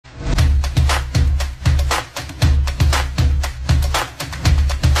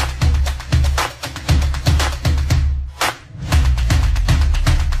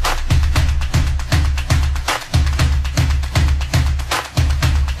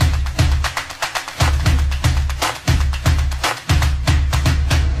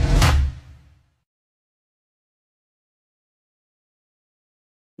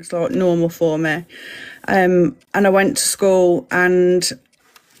was like normal for me. And I went to school, and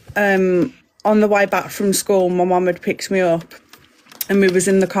on the way back from school, my mum had picked me up, and we was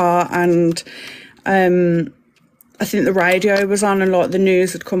in the car, and I think the radio was on, and like the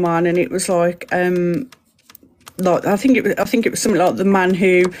news had come on, and it was like I think it was something like the man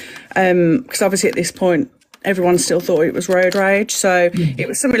who, because obviously at this point everyone still thought it was road rage, so it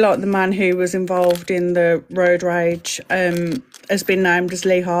was something like the man who was involved in the road rage has been named as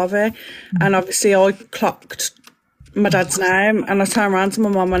Lee Harvey, and obviously I clocked my dad's name, and I turned around to my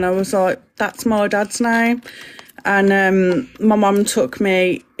mum and I was like, "That's my dad's name." And my mum took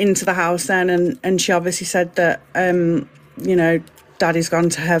me into the house then, and she obviously said that you know, Daddy's gone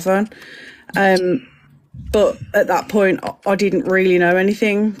to heaven. But at that point, I didn't really know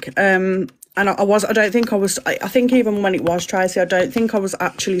anything. And I think even when it was Tracy, I don't think I was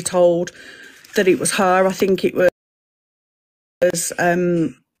actually told that it was her. I think it was,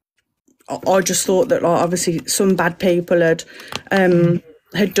 I just thought that, like, obviously some bad people had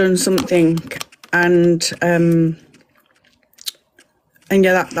done something, and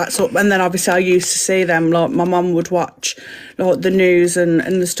yeah, that's all. And then obviously I used to see them, like my mum would watch like the news and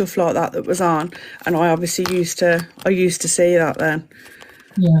the stuff like that was on, and I obviously used to see that then.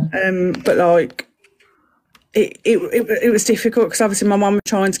 Yeah. But like it was difficult because obviously my mum was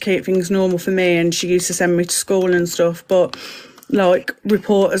trying to keep things normal for me, and she used to send me to school and stuff, but like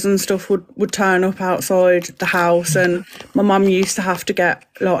reporters and stuff would turn up outside the house, and my mum used to have to get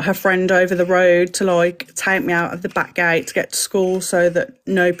like her friend over the road to like take me out of the back gate to get to school so that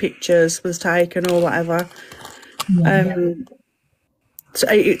no pictures was taken or whatever. So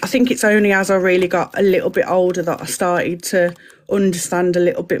I think it's only as I really got a little bit older that I started to understand a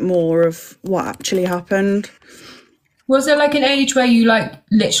little bit more of what actually happened. Was there like an age where you like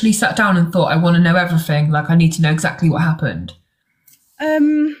literally sat down and thought, I want to know everything, like I need to know exactly what happened?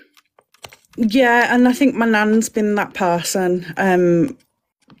 Yeah, and I think my nan's been that person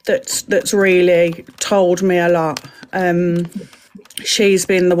that's really told me a lot. She's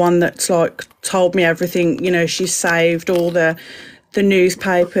been the one that's like told me everything. You know, she's saved all the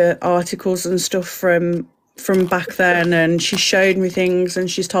newspaper articles and stuff from back then, and she showed me things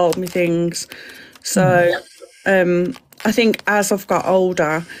and she's told me things. So I think as I've got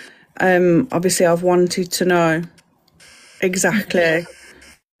older, obviously I've wanted to know exactly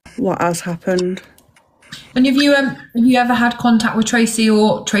what has happened. And have you ever had contact with Tracy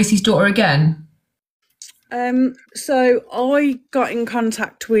or Tracy's daughter again? So I got in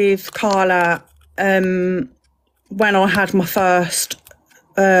contact with Carla when I had my first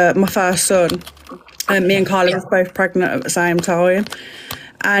son. Me and Carla was both pregnant at the same time,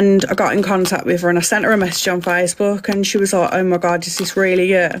 and I got in contact with her and I sent her a message on Facebook, and she was like, "Oh my God, is this really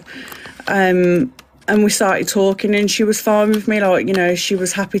you?" And we started talking, and she was fine with me, like, you know, she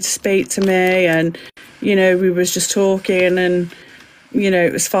was happy to speak to me, and, you know, we was just talking, and, you know,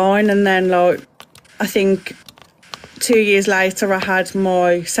 it was fine. And then, like, I think 2 years later I had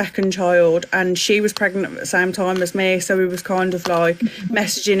my second child, and she was pregnant at the same time as me, so we was kind of like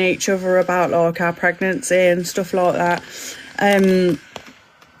messaging each other about like our pregnancy and stuff like that. And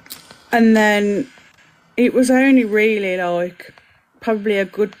then it was only really like probably a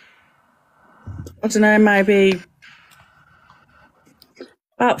good, I don't know, maybe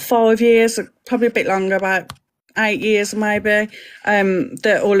about 5 years, probably a bit longer, about 8 years maybe,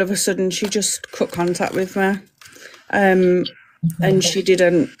 that all of a sudden she just cut contact with me. And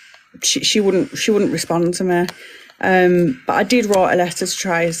she wouldn't respond to me. But I did write a letter to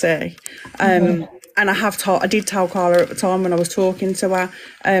Tracy. And I did tell Carla at the time when I was talking to her,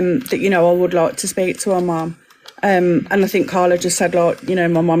 that, you know, I would like to speak to her mum. And I think Carla just said, like, you know,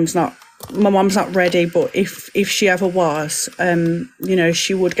 my mum's not ready, but if she ever was, you know,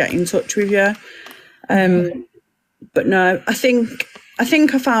 she would get in touch with you. But no, I think I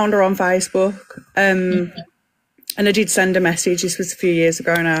found her on Facebook. And I did send a message. This was a few years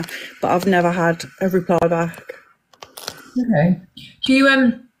ago now, but I've never had a reply back. Okay.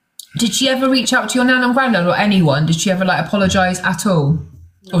 Did she ever reach out to your nan and granddad or anyone? Did she ever like apologise at all?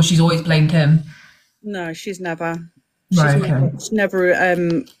 No. Or she's always blamed him? No, she's never. She's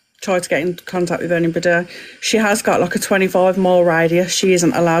never tried to get in contact with anybody. She has got like a 25-mile radius. She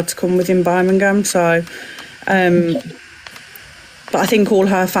isn't allowed to come within Birmingham, so but I think all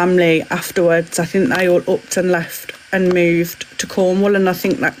her family afterwards, I think they all upped and left and moved to Cornwall, and I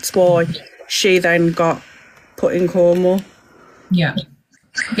think that's why she then got put in Cornwall. Yeah.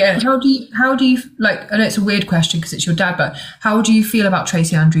 Yeah. How do you like, I know it's a weird question because it's your dad, but how do you feel about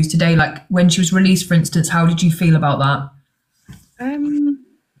Tracy Andrews today? Like when she was released, for instance, how did you feel about that?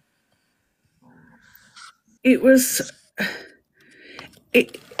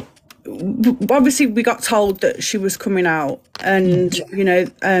 obviously we got told that she was coming out, and you know,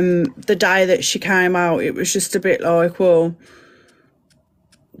 the day that she came out, it was just a bit like, well,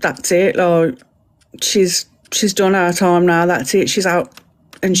 that's it, like she's done her time now, that's it, she's out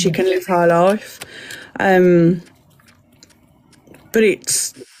and she can live her life. But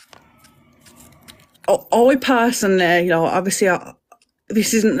it's, I personally, like, obviously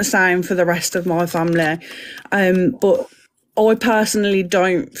this isn't the same for the rest of my family, but I personally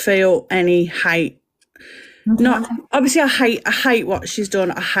don't feel any hate. Not obviously, I hate what she's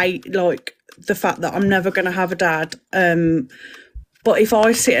done. I hate, like, the fact that I'm never going to have a dad. But if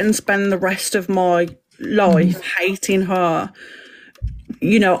I sit and spend the rest of my life hating her,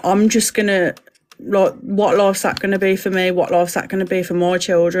 you know, I'm just going to, like, what life's that going to be for me? What life's that going to be for my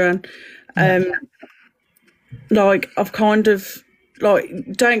children? Like, I've kind of, like,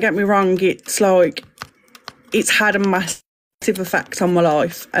 don't get me wrong, it's like, it's had a massive effect on my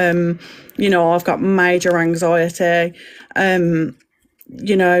life. You know, I've got major anxiety.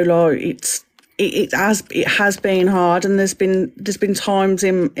 You know, like, it has been hard, and there's been times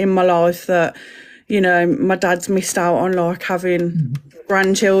in my life that, you know, my dad's missed out on, like, having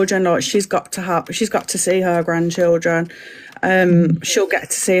grandchildren. Like, she's got to see her grandchildren. She'll get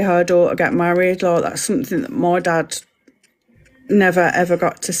to see her daughter get married. Like, that's something that my dad never ever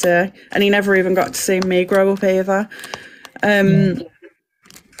got to see, and he never even got to see me grow up either.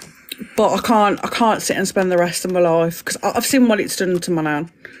 But I can't sit and spend the rest of my life, because I've seen what it's done to my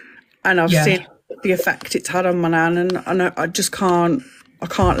nan, and I've seen the effect it's had on my nan, and I just can't. I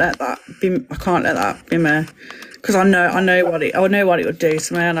can't let that be me, because I know what it would do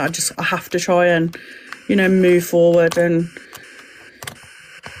to me, and I have to try and, you know, move forward. And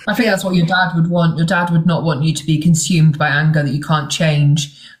I think that's what your dad would want. Your dad would not want you to be consumed by anger that you can't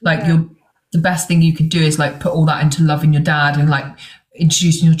change. Like, the best thing you could do is, like, put all that into loving your dad and, like,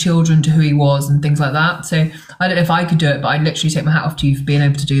 introducing your children to who he was and things like that. So I don't know if I could do it, but I literally take my hat off to you for being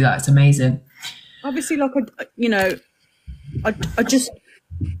able to do that. It's amazing. Obviously, like, you know, I just,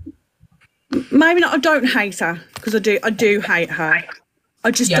 maybe not, I don't hate her, because I do hate her.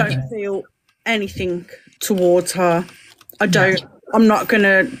 I just don't feel anything towards her. I'm not going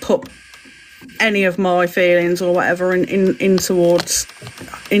to put any of my feelings or whatever into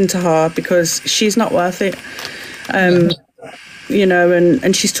her, because she's not worth it. You know,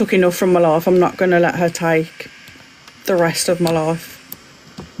 and she's took enough from my life. I'm not going to let her take the rest of my life.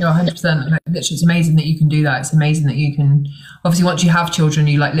 Yeah, 100%. Like, literally, it's amazing that you can do that. It's amazing that you can, obviously, once you have children,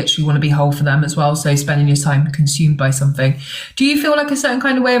 you, like, literally want to be whole for them as well. So spending your time consumed by something. Do you feel like a certain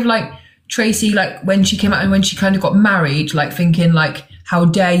kind of way of, like, Tracy, like, when she came out and when she kind of got married, like, thinking, like, how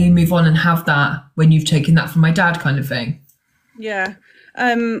dare you move on and have that when you've taken that from my dad, kind of thing? Yeah.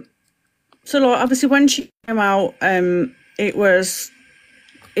 So, like, obviously when she came out, it was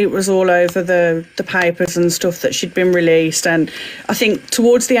all over the papers and stuff that she'd been released, and I think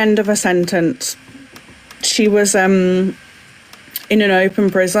towards the end of her sentence, she was in an open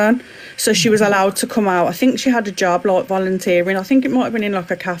prison, so she was allowed to come out. I think she had a job, like, volunteering. I think it might have been in,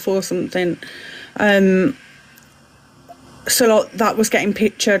 like, a cafe or something. So, like, that was getting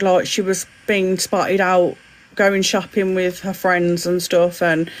pictured, like, she was being spotted out going shopping with her friends and stuff,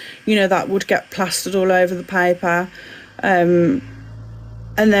 and, you know, that would get plastered all over the paper. And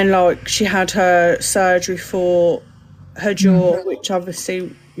then, like, she had her surgery for her jaw, which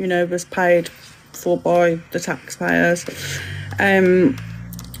obviously, you know, was paid for by the taxpayers. And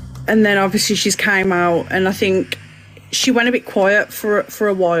then obviously she's came out, and I think she went a bit quiet for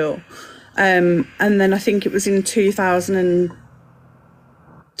a while. And then I think it was in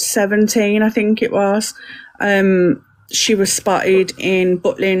 2017, I think it was, she was spotted in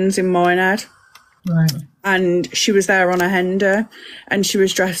Butlins in Minehead. Right. And she was there on a hender, and she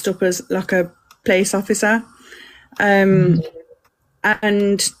was dressed up as, like, a police officer. And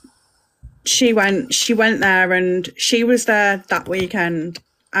she went there, and she was there that weekend,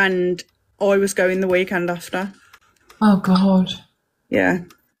 and I was going the weekend after. Oh, God. Yeah.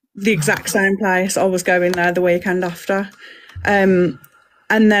 The exact same place. I was going there the weekend after. And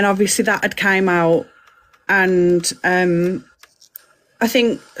then obviously that had came out, and I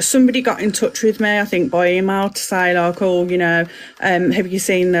think somebody got in touch with me, I think by email, to say, like, oh, you know, have you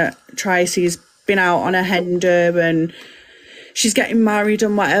seen that Tracy's been out on a hender and she's getting married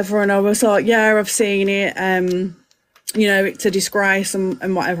and whatever? And I was like, yeah, I've seen it. You know, it's a disgrace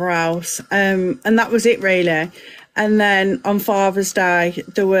and whatever else. And that was it, really. And then on Father's Day,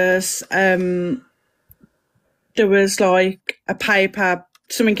 there was like a paper,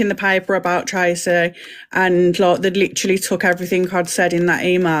 something in the paper about Tracy, and, like, they'd literally took everything I'd said in that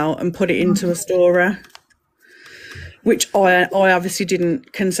email and put it into a story. which I obviously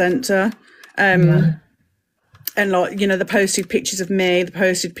didn't consent to. And like, you know, they posted pictures of me, they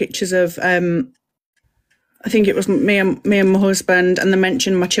posted pictures of I think it was me and my husband, and they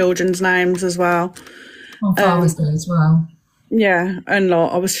mentioned my children's names as well. On Father's Day as well. Yeah, and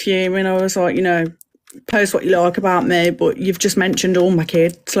like I was fuming. I was like, you know, post what you like about me, but you've just mentioned all my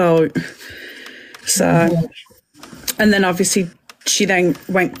kids, like. So, and then obviously she went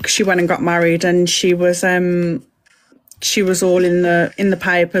and got married, and she was all in the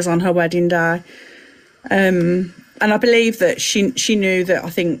papers on her wedding day. And I believe that she knew that,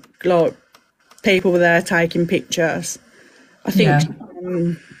 I think, like, people were there taking pictures. I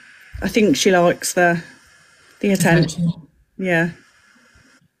think she likes the attention. Yeah.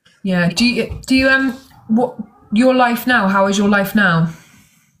 Yeah. Do you what your life now? How is your life now?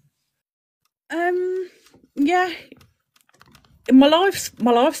 Yeah. My life's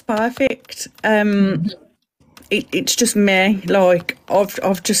perfect. It's just me. Like I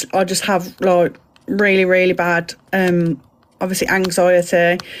just have like really, really bad obviously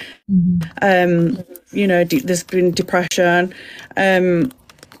anxiety. You know, there's been depression. I'm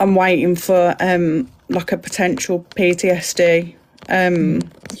waiting for like a potential PTSD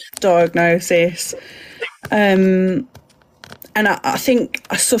diagnosis. And I think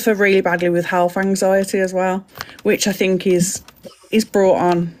I suffer really badly with health anxiety as well, which I think is brought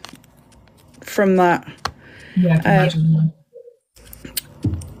on from that. Yeah, I can imagine.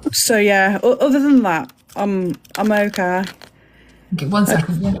 So yeah, other than that, I'm okay. Okay, 1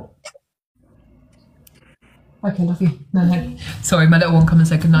 second. Yeah. Okay, love you. No. Sorry, my little one come and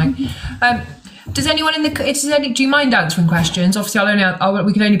say goodnight. Does anyone do you mind answering questions? Obviously,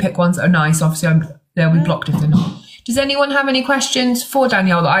 we can only pick ones that are nice. Obviously, they'll be blocked if they're not. Does anyone have any questions for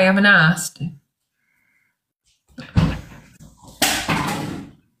Danielle that I haven't asked?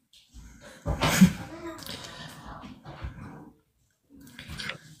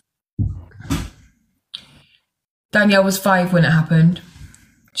 Danielle was 5 when it happened.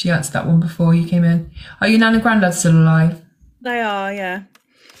 She answered that one before you came in. Are your nan and granddad still alive? They are, yeah.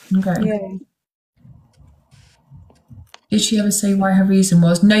 Okay. Yeah. Did she ever say why her reason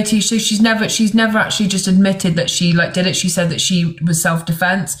was? No, so she's never actually just admitted that she did it. She said that she was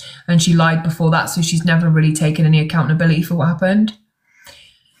self-defense and she lied before that, so she's never really taken any accountability for what happened.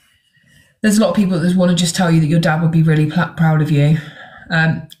 There's a lot of people that just want to just tell you that your dad would be really proud of you.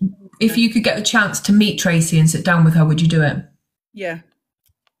 If you could get the chance to meet Tracy and sit down with her, would you do it? Yeah.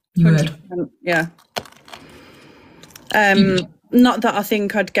 You would? Yeah. Not that I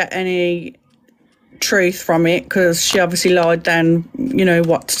think I'd get any truth from it, because she obviously lied then. You know,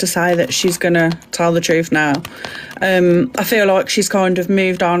 what's to say that she's going to tell the truth now? I feel like she's kind of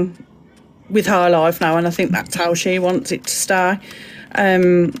moved on with her life now, and I think that's how she wants it to stay.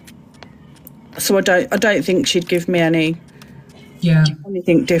 So I don't think she'd give me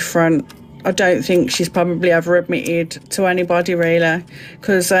anything different. I don't think she's probably ever admitted to anybody, really,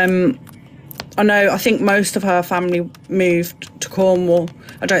 because I think most of her family moved to Cornwall.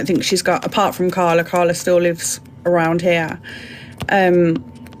 I don't think she's got, apart from Carla still lives around here.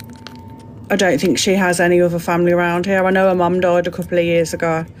 I don't think she has any other family around here. I know her mum died a couple of years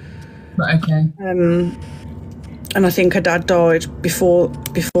ago. Right, okay. And I think her dad died before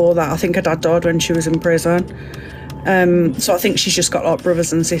that. I think her dad died when she was in prison. So I think she's just got like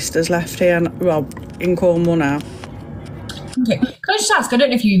brothers and sisters left here, in Cornwall now. Okay, can I just ask, I don't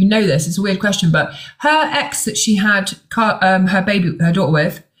know if you even know this, it's a weird question, but her ex that she had her daughter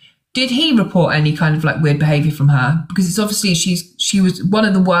with, did he report any kind of like weird behaviour from her? Because it's obviously she was one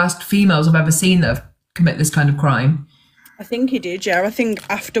of the worst females I've ever seen that have commit this kind of crime. I think he did, yeah. I think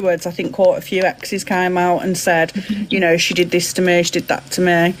afterwards, quite a few exes came out and said, you know, she did this to me, she did that to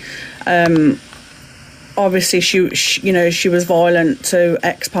me. Obviously, she was violent to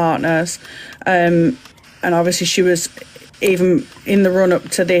ex-partners, and obviously she was, even in the run-up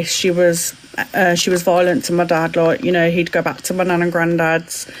to this, she was violent to my dad. Like, you know, he'd go back to my nan and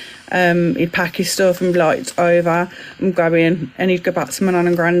granddad's, he'd pack his stuff and be like, it's over, I'm going, and he'd go back to my nan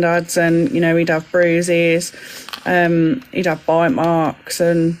and granddad's, and, you know, he'd have bruises, he'd have bite marks,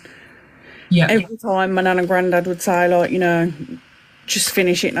 and every time my nan and granddad would say, like, you know, just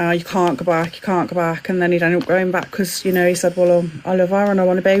finish it now, you can't go back, and then he'd end up going back because, you know, he said, well, I love her and I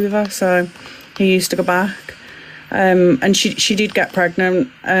want to be with her, so he used to go back. And she did get pregnant.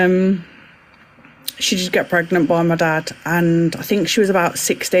 She did get pregnant by my dad, and I think she was about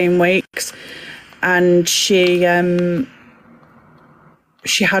 16 weeks, and she had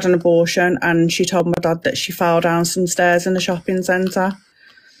an abortion, and she told my dad that she fell down some stairs in the shopping centre.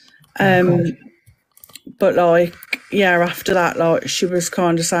 but like, yeah, after that, like, she was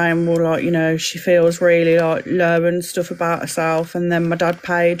kind of saying, well, like, you know, she feels really like low and stuff about herself. And then my dad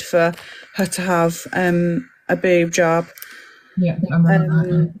paid for her to have a boob job. Yeah, I remember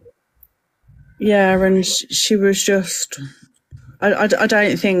that. Yeah, and she was just, I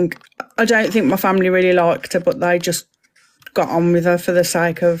don't think my family really liked her, but they just got on with her for the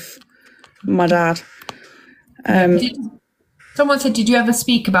sake of my dad. Someone said, did you ever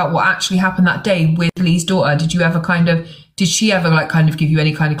speak about what actually happened that day with Lee's daughter? Did she ever like kind of give you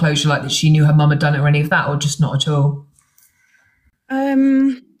any kind of closure, like that she knew her mum had done it or any of that, or just not at all?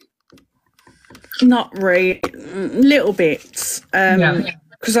 Not really, little bits.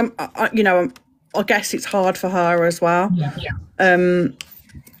 Because I guess it's hard for her as well. You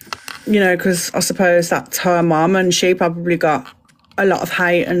know, because I suppose that's her mum, and she probably got a lot of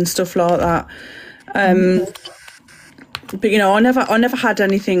hate and stuff like that. But you know, I never had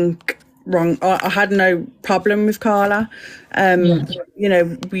anything wrong. I had no problem with Carla. You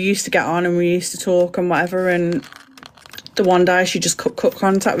know, we used to get on and we used to talk and whatever. And the one day she just cut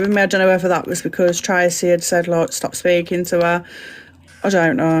contact with me. I don't know whether that was because Tracy had said like stop speaking to her. I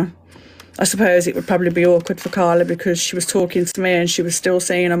don't know. I suppose it would probably be awkward for Carla because she was talking to me and she was still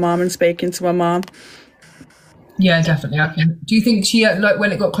seeing her mum and speaking to her mum. Yeah, definitely. Do you think she, like,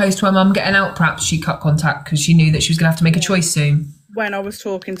 when it got close to her mum getting out, perhaps she cut contact because she knew that she was going to have to make a choice soon? When I was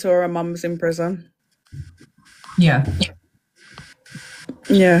talking to her mum was in prison. Yeah.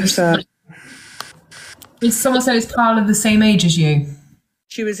 Yeah, so. Someone said, is Carla the same age as you?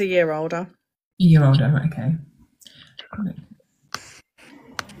 She was a year older. A year older, right, okay.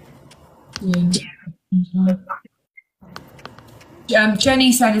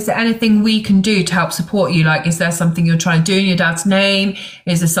 Jenny said, is there anything we can do to help support you? Like, is there something you're trying to do in your dad's name?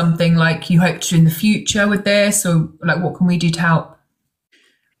 Is there something like you hope to do in the future with this? Or like, what can we do to help?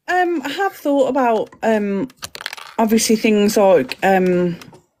 I have thought about obviously things like you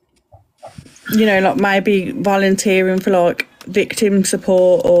know, like maybe volunteering for like victim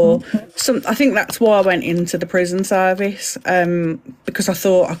support or some. I think that's why I went into the prison service, because I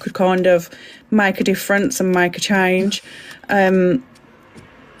thought I could kind of make a difference and make a change,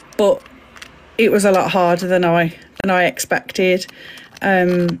 but it was a lot harder than I expected,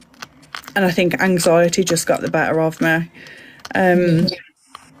 and I think anxiety just got the better of me.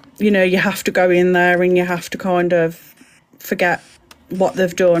 You know, you have to go in there and you have to kind of forget what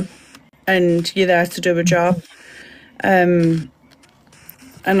they've done and you're there to do a job. And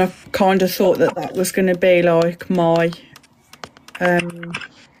I kind of thought that was going to be like my it's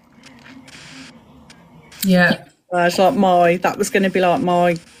like that was going to be like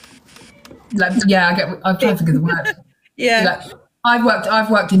my, like, yeah, I'm trying to think of the word. yeah. Like,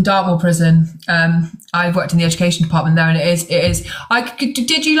 I've worked in Dartmoor prison. I've worked in the education department there, and it is.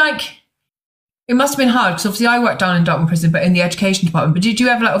 Did you like? It must have been hard because obviously I worked down in Dartmoor prison, but in the education department. But did you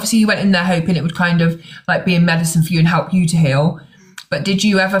ever, like, obviously you went in there hoping it would kind of like be a medicine for you and help you to heal. But did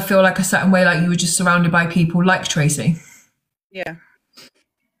you ever feel like a certain way, like you were just surrounded by people like Tracy? Yeah.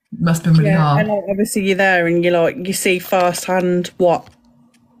 Must have been really hard. And obviously you're there and you see firsthand what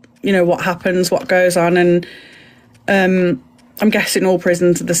happens, what goes on, and I'm guessing all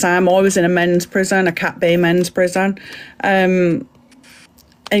prisons are the same. I was in a men's prison, a Cat B men's prison, and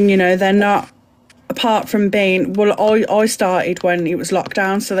you know, they're not, apart from being, well, I started when it was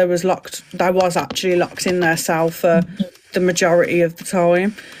lockdown, so they was actually locked in their cell for the majority of the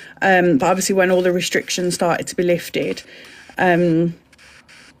time, but obviously when all the restrictions started to be lifted, you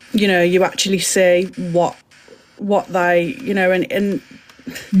know, you actually see what they, you know, and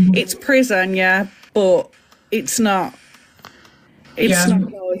it's prison, yeah, but it's not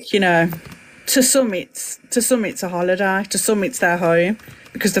like, you know, to some it's a holiday, to some it's their home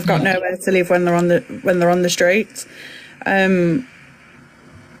because they've got nowhere to live when they're on the streets.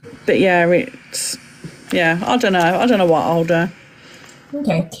 But yeah, I don't know what I'll do.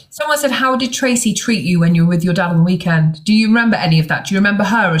 Okay. Someone said, how did Tracy treat you when you were with your dad on the weekend? Do you remember any of that? Do you remember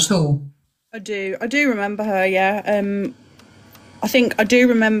her at all? I do remember her, yeah. I think I do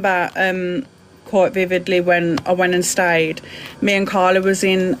remember quite vividly when I went and stayed. Me and Carla was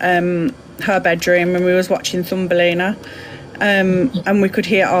in her bedroom and we was watching Thumbelina, and we could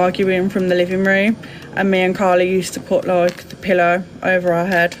hear arguing from the living room, and me and Carla used to put like the pillow over our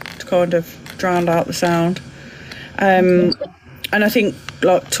head to kind of drown out the sound. And I think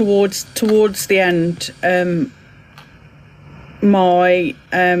like towards the end, my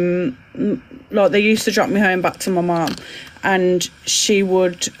like they used to drop me home back to my mum, and she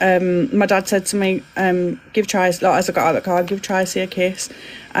would my dad said to me, give Tracy, like as I got out of the car, give Tracy a kiss,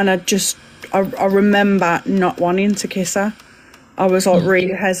 and I remember not wanting to kiss her. I was like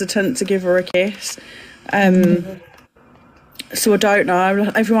really hesitant to give her a kiss, So I don't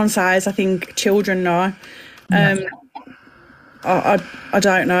know. Everyone says, I think children know. I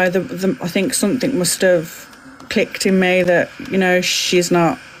don't know. I think something must have clicked in me that, you know,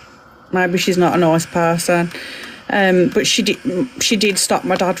 maybe she's not a nice person. But she did stop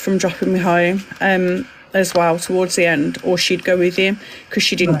my dad from dropping me home as well towards the end, or she'd go with him because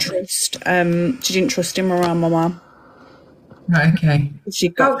she didn't trust him around my mum. Right, okay. She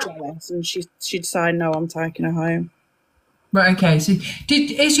got jealous and she'd say, no, I'm taking her home. Right, okay. So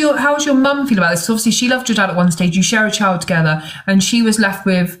how was your mum feel about this? 'Cause obviously she loved your dad at one stage, you share a child together, and she was left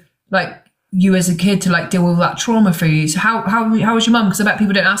with like you as a kid to like deal with that trauma for you. So how was your mum? Because I bet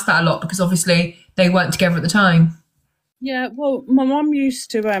people don't ask that a lot because obviously they weren't together at the time. Yeah, well, my mum used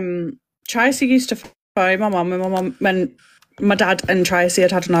to Tracy used to phone my mum, and when my dad and Tracy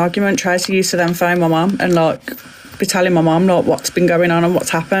had an argument, Tracy used to then phone my mum and like be telling my mum like what's been going on and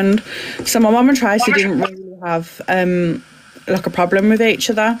what's happened. So my mum and Tracy didn't really have like a problem with each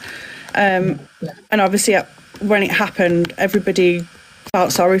other, and obviously when it happened, everybody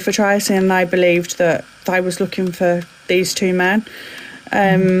felt sorry for Tracy and they believed that they was looking for these two men,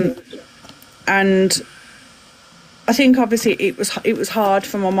 and I think obviously it was hard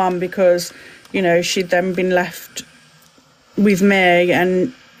for my mum because, you know, she'd then been left with me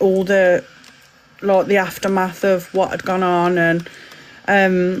and all the aftermath of what had gone on, and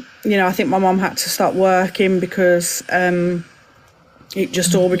you know, I think my mum had to stop working because it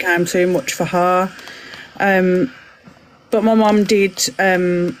just all became too much for her. But my mum did,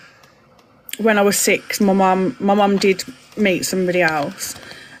 when I was 6, my mum did meet somebody else,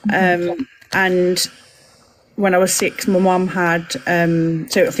 and when I was 6, my mum had,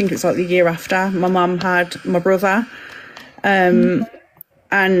 so I think it's like the year after, my mum had my brother, and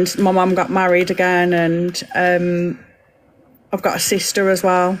my mum got married again, and I've got a sister as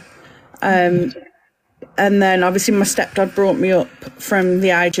well. And then obviously my stepdad brought me up from the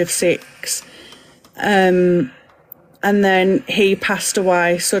age of 6. And then he passed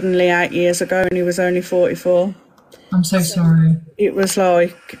away suddenly 8 years ago and he was only 44. I'm so sorry. It was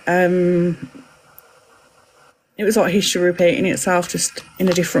like history repeating itself, just in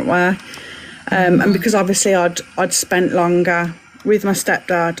a different way. And because obviously I'd spent longer with my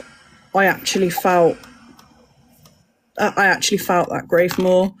stepdad, I actually felt that grief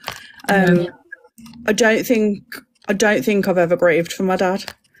more. I don't think I've ever grieved for my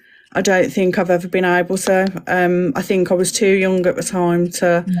dad. I don't think I've ever been able to. I think I was too young at the time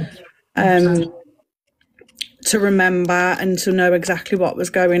to remember and to know exactly what was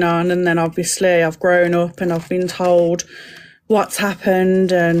going on. And then obviously I've grown up and I've been told what's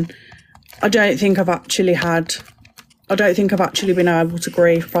happened, and I don't think I've actually been able to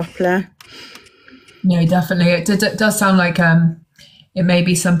grieve properly. No, definitely. It does sound like it may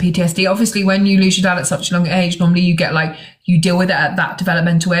be some PTSD. Obviously, when you lose your dad at such a young age, normally you deal with it at that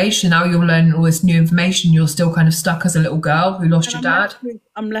developmental age. So now you're learning all this new information. You're still kind of stuck as a little girl who lost your dad.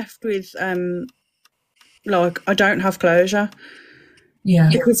 I'm left with like, I don't have closure. Yeah.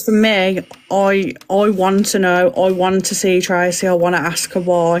 Because for me, I want to know. I want to see Tracy. I want to ask her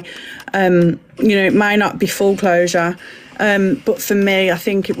why. You know, it may not be full closure, but for me, I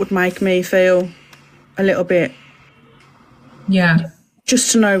think it would make me feel a little bit. Yeah.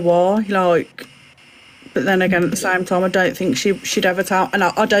 Just to know why, like, but then again, at the same time, I don't think she'd ever tell, and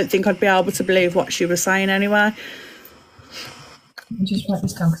I don't think I'd be able to believe what she was saying anyway. Let me just write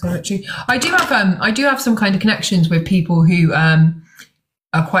this down because I literally, I do have some kind of connections with people who are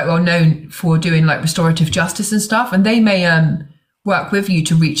quite well known for doing like restorative justice and stuff, and they may work with you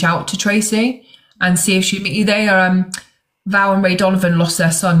to reach out to Tracy and see if she'd meet you. They are Val and Ray Donovan lost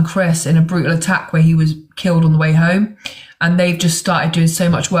their son Chris in a brutal attack where he was killed on the way home. And they've just started doing so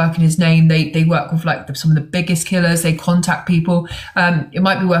much work in his name. They work with like some of the biggest killers. They contact people. It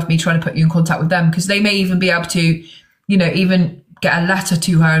might be worth me trying to put you in contact with them because they may even be able to, you know, even get a letter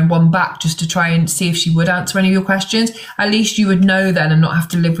to her and one back just to try and see if she would answer any of your questions. At least you would know then and not have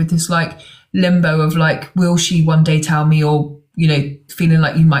to live with this like limbo of like, will she one day tell me, or, you know, feeling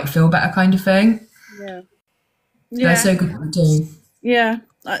like you might feel better kind of thing. Yeah. They're so good at what they do. Yeah.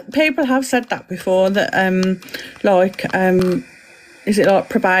 People have said that before, that is it like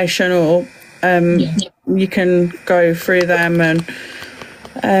probation, or you can go through them, and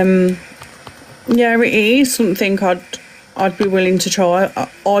yeah, it is something I'd be willing to try.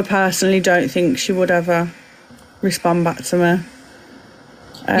 I personally don't think she would ever respond back to me.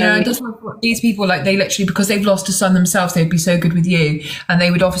 Yeah, it doesn't matter what these people, like, they literally, because they've lost a son themselves, they'd be so good with you, and they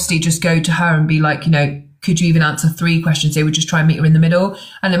would obviously just go to her and be like, you know, could you even answer 3 questions? They would just try and meet her in the middle.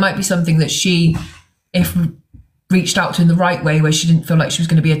 And it might be something that she, if reached out to in the right way, where she didn't feel like she was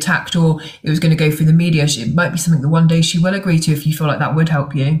going to be attacked or it was going to go through the media. It might be something that one day she will agree to if you feel like that would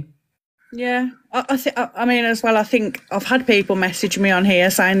help you. Yeah, I mean, as well, I think I've had people message me on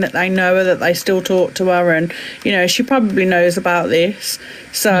here saying that they know her, that they still talk to her, and she probably knows about this.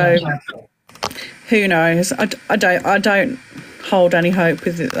 So who knows? I don't hold any hope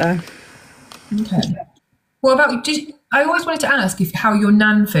with it though. Okay. What about? I always wanted to ask how your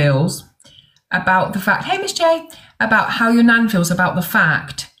nan feels about the fact. Hey, Miss J, about how your nan feels about the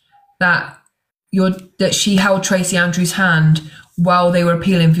fact that she held Tracy Andrews' hand while they were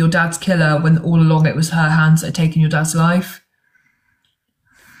appealing for your dad's killer, when all along it was her hands that had taken your dad's life.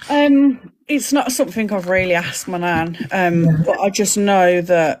 It's not something I've really asked my nan, but I just know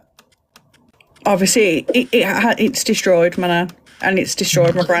that obviously it's destroyed my nan, and it's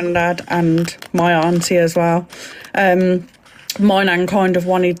destroyed my granddad and my auntie as well. My nan kind of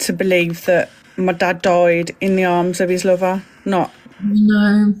wanted to believe that my dad died in the arms of his lover, not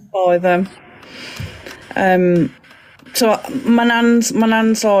by them. So my nan's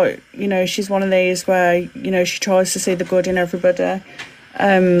like, she's one of these where, she tries to see the good in everybody.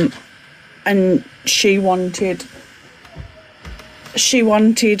 And she wanted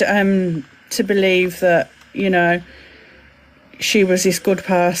to believe that, she was this good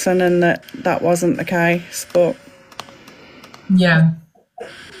person, and that wasn't the case. But yeah.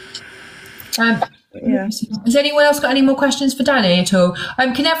 Yeah. Has anyone else got any more questions for Danny at all?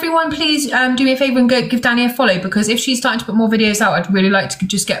 Can everyone please do me a favour and give Danny a follow, because if she's starting to put more videos out, I'd really like to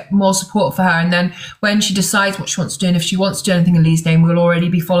just get more support for her, and then when she decides what she wants to do, and if she wants to do anything in Lee's name, we'll already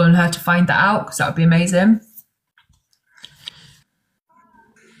be following her to find that out, because that would be amazing.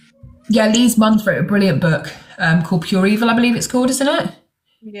 Yeah, Lee's mum's wrote a brilliant book called Pure Evil, I believe it's called, isn't it?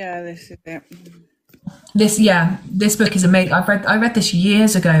 Yeah, this is it. This book is amazing. I read this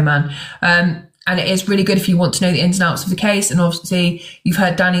years ago, man. And it is really good if you want to know the ins and outs of the case. And obviously you've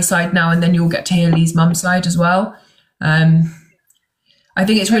heard Danny's side now, and then you'll get to hear Lee's mum's side as well. I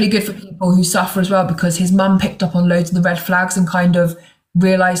think it's really good for people who suffer as well, because his mum picked up on loads of the red flags and kind of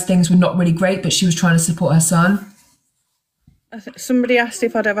realised things were not really great, but she was trying to support her son. I think somebody asked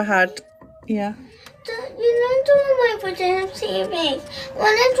if I'd ever had, yeah. You know, my TV.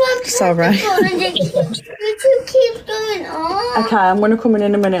 Sorry. YouTube keeps going on. Okay, I'm going to come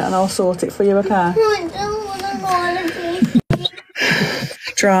in a minute and I'll sort it for you, okay? I don't want to go on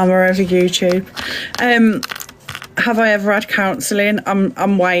Drama over YouTube. Have I ever had counselling?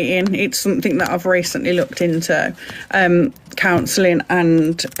 I'm waiting. It's something that I've recently looked into. Counselling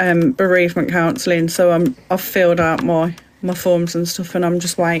and bereavement counselling. So I've filled out my forms and stuff, and I'm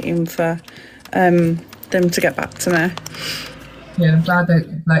just waiting for them to get back to me. Yeah, I'm glad that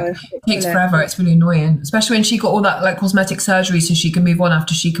it takes forever. It's really annoying, especially when she got all that cosmetic surgery so she can move on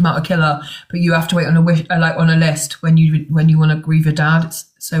after she come out a killer, but you have to wait on a list when you want to grieve your dad.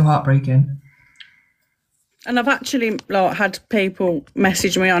 It's so heartbreaking. And I've actually had people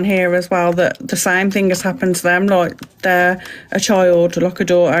message me on here as well that the same thing has happened to them. They're a child, a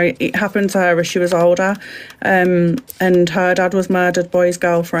daughter. It happened to her as she was older, and her dad was murdered by his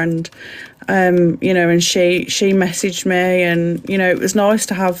girlfriend. And she messaged me, and it was nice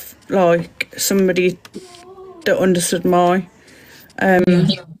to have somebody that understood my,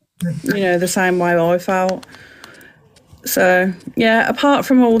 the same way I felt. So yeah, apart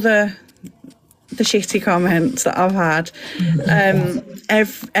from all the shitty comments that I've had,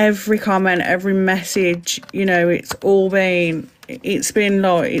 every comment, every message, it's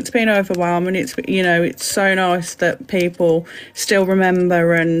been overwhelming. It's so nice that people still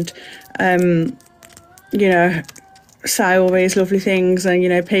remember and say all these lovely things,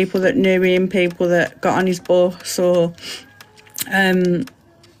 and people that knew him, people that got on his bus, or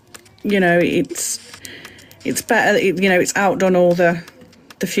it's better, it's outdone all the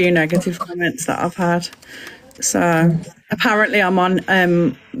few negative comments that I've had. So apparently I'm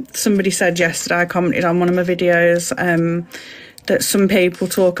on, somebody said yesterday, I commented on one of my videos, that some people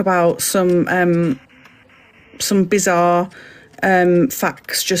talk about some bizarre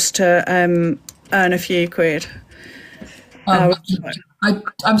facts just to earn a few quid.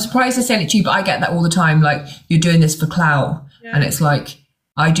 I'm surprised I sent it to you, but I get that all the time. You're doing this for clout, and it's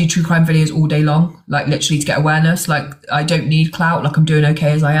I do true crime videos all day long, literally to get awareness. I don't need clout. I'm doing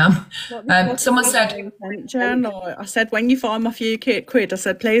okay as I am. Someone said, I said, when you find my few quid, I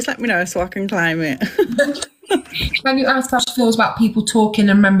said, please let me know so I can claim it. When you ask how she feels about people talking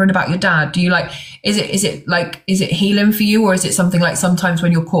and remembering about your dad, do you is it healing for you, or is it something sometimes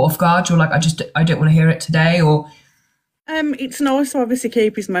when you're caught off guard, you're I don't want to hear it today, or? It's nice to obviously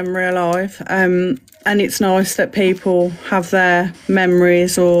keep his memory alive, and it's nice that people have their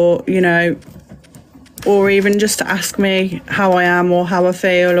memories, or or even just to ask me how I am or how I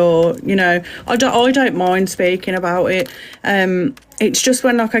feel, or you know, I don't mind speaking about it. It's just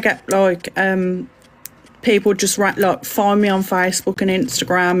when like I get like people just like find me on Facebook and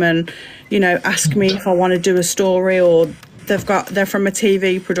Instagram and, you know, ask me if I want to do a story, or they're from a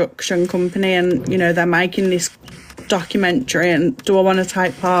TV production company and, you know, they're making this documentary and do I want to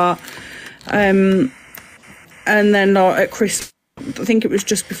take part? And then like at Christmas, I think it was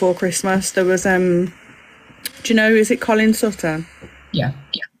just before Christmas, there was do you know, is it Colin Sutton? Yeah.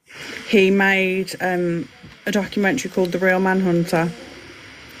 He made a documentary called The Real Manhunter.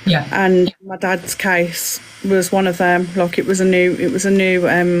 Yeah. And my dad's case was one of them. Like it was a new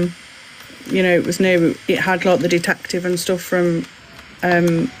you know, it was new. It had like the detective and stuff from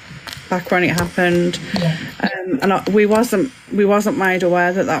back when it happened. Yeah. And we wasn't made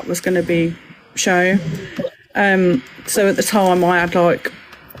aware that that was going to be shown. So at the time I had like,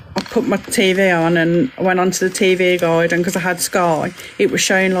 I put my TV on and I went onto the TV guide, and because I had Sky, it was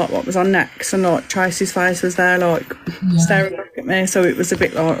showing like what was on next, and like Tracy's face was there like staring back at me, so it was a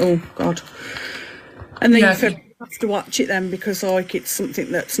bit like, oh God. And then you feel like you have to watch it then because like it's something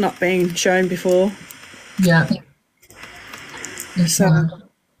that's not been shown before. Yeah. So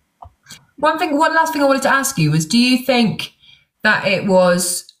one last thing I wanted to ask you was, do you think that it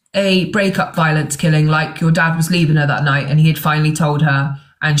was a breakup violence killing, like your dad was leaving her that night and he had finally told her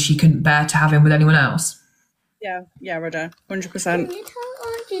and she couldn't bear to have him with anyone else? yeah, I do, 100%. Can you tell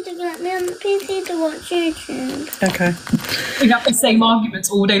Auntie to let me on the PC to watch YouTube? Okay. We have the same arguments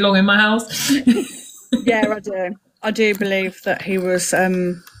all day long in my house. Yeah, I do believe that he was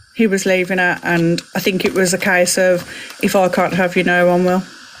leaving her, and I think it was a case of, if I can't have you, no one will.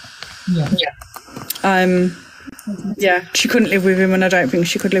 Yeah, she couldn't live with him, and I don't think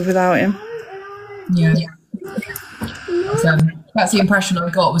she could live without him. Yeah. So that's the impression I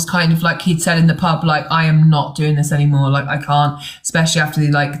got, was kind of like he'd said in the pub, like, I am not doing this anymore, like I can't, especially after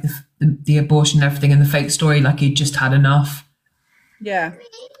the abortion and everything and the fake story, like he'd just had enough. Yeah.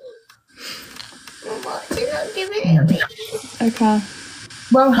 Yeah. Okay.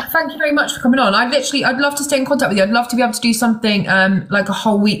 Well, thank you very much for coming on. I'd love to stay in contact with you. I'd love to be able to do something like a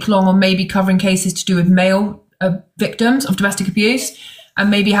whole week long on maybe covering cases to do with male victims of domestic abuse, and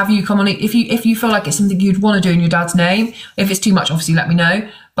maybe have you come on if you feel like it's something you'd want to do in your dad's name. If it's too much, obviously let me know.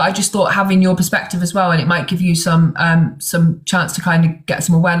 But I just thought having your perspective as well, and it might give you some chance to kind of get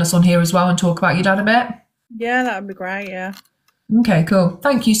some awareness on here as well and talk about your dad a bit. Yeah, that would be great, yeah. Okay, cool.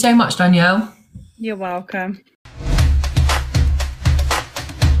 Thank you so much, Danielle. You're welcome.